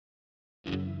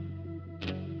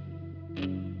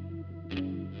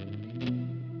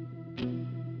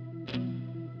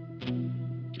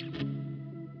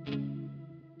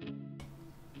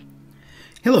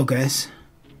Hello guys,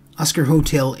 Oscar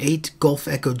Hotel 8 Golf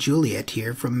Echo Juliet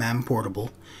here from MAM Portable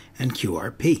and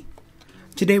QRP.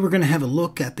 Today we're going to have a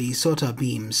look at the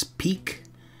SOTABeams Peak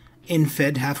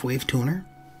in-fed half-wave tuner,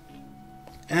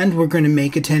 and we're going to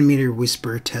make a 10-meter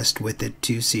whisper test with it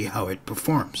to see how it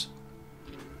performs.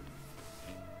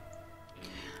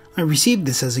 I received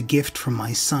this as a gift from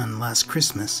my son last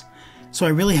Christmas, so I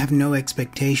really have no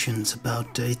expectations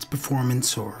about its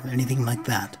performance or anything like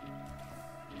that.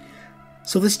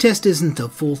 So this test isn't a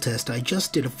full test, I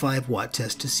just did a 5-watt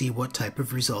test to see what type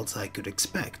of results I could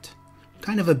expect.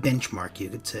 Kind of a benchmark, you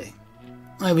could say.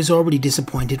 I was already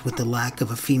disappointed with the lack of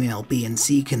a female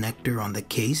BNC connector on the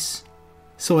case,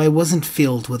 so I wasn't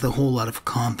filled with a whole lot of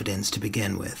confidence to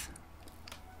begin with.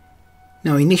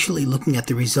 Now initially looking at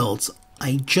the results,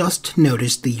 I just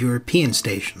noticed the European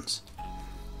stations.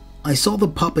 I saw the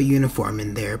Papa uniform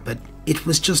in there, but it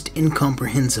was just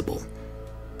incomprehensible.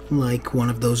 Like one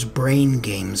of those brain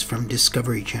games from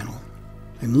Discovery Channel.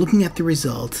 I'm looking at the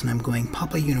results and I'm going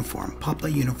Papa uniform, Papa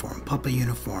uniform, Papa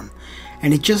uniform,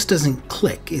 and it just doesn't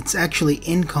click. It's actually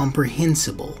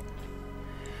incomprehensible.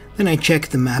 Then I check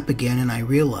the map again and I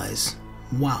realize,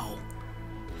 wow,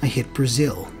 I hit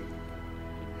Brazil.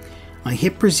 I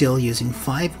hit Brazil using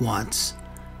 5 watts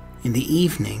in the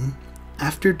evening,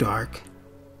 after dark,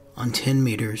 on 10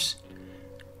 meters,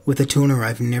 with a tuner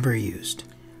I've never used.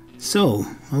 So,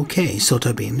 okay,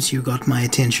 SOTABeams, you got my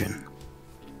attention.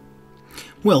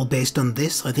 Well, based on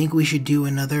this, I think we should do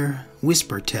another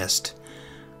whisper test.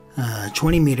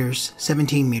 20 meters,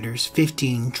 17 meters,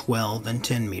 15, 12, and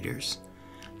 10 meters.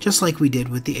 Just like we did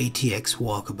with the ATX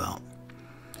walkabout.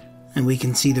 And we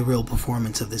can see the real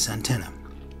performance of this antenna.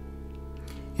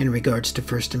 In regards to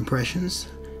first impressions,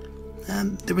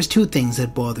 there was 2 things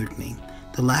that bothered me.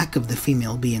 The lack of the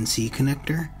female BNC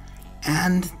connector,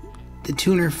 and the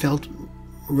tuner felt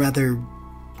rather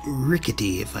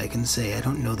rickety, if I can say. I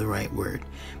don't know the right word,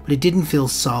 but it didn't feel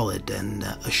solid and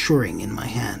assuring in my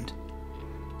hand.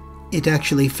 It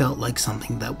actually felt like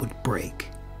something that would break.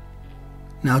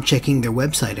 Now checking their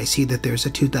website, I see that there's a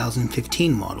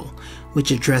 2015 model, which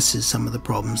addresses some of the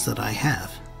problems that I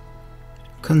have.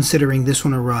 Considering this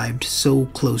one arrived so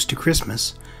close to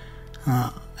Christmas,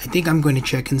 I think I'm going to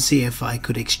check and see if I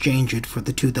could exchange it for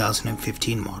the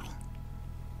 2015 model.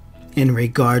 In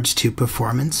regards to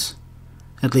performance,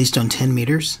 at least on 10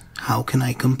 meters, how can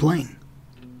I complain?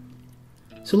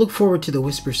 So look forward to the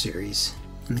Whisper series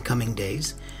in the coming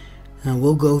days.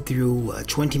 We'll go through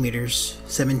 20 meters,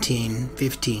 17,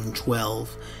 15,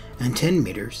 12, and 10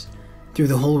 meters through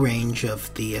the whole range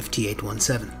of the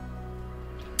FT817.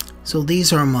 So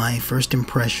these are my first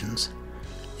impressions.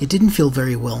 It didn't feel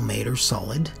very well made or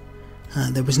solid.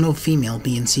 There was no female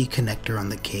BNC connector on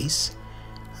the case.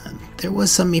 There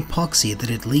was some epoxy that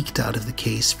had leaked out of the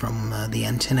case from the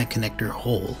antenna connector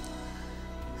hole.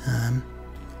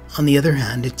 On the other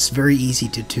hand, it's very easy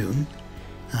to tune.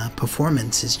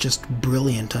 Performance is just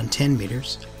brilliant on 10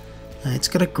 meters. It's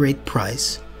got a great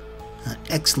price,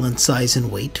 excellent size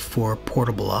and weight for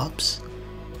portable ops.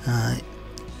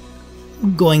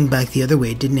 Going back the other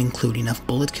way, it didn't include enough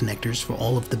bullet connectors for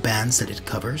all of the bands that it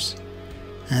covers.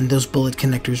 And those bullet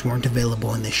connectors weren't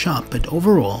available in the shop, but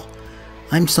overall,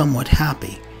 I'm somewhat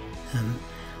happy.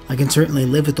 I can certainly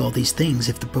live with all these things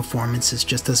if the performance is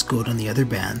just as good on the other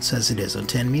bands as it is on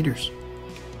 10 meters.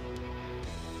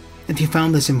 If you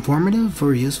found this informative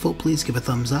or useful, please give a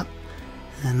thumbs up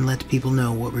and let people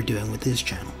know what we're doing with this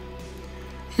channel.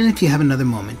 And if you have another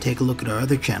moment, take a look at our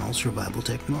other channel, Survival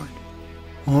Tech Nord.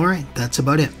 Alright, that's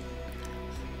about it.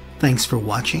 Thanks for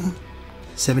watching,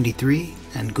 73,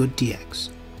 and good DX.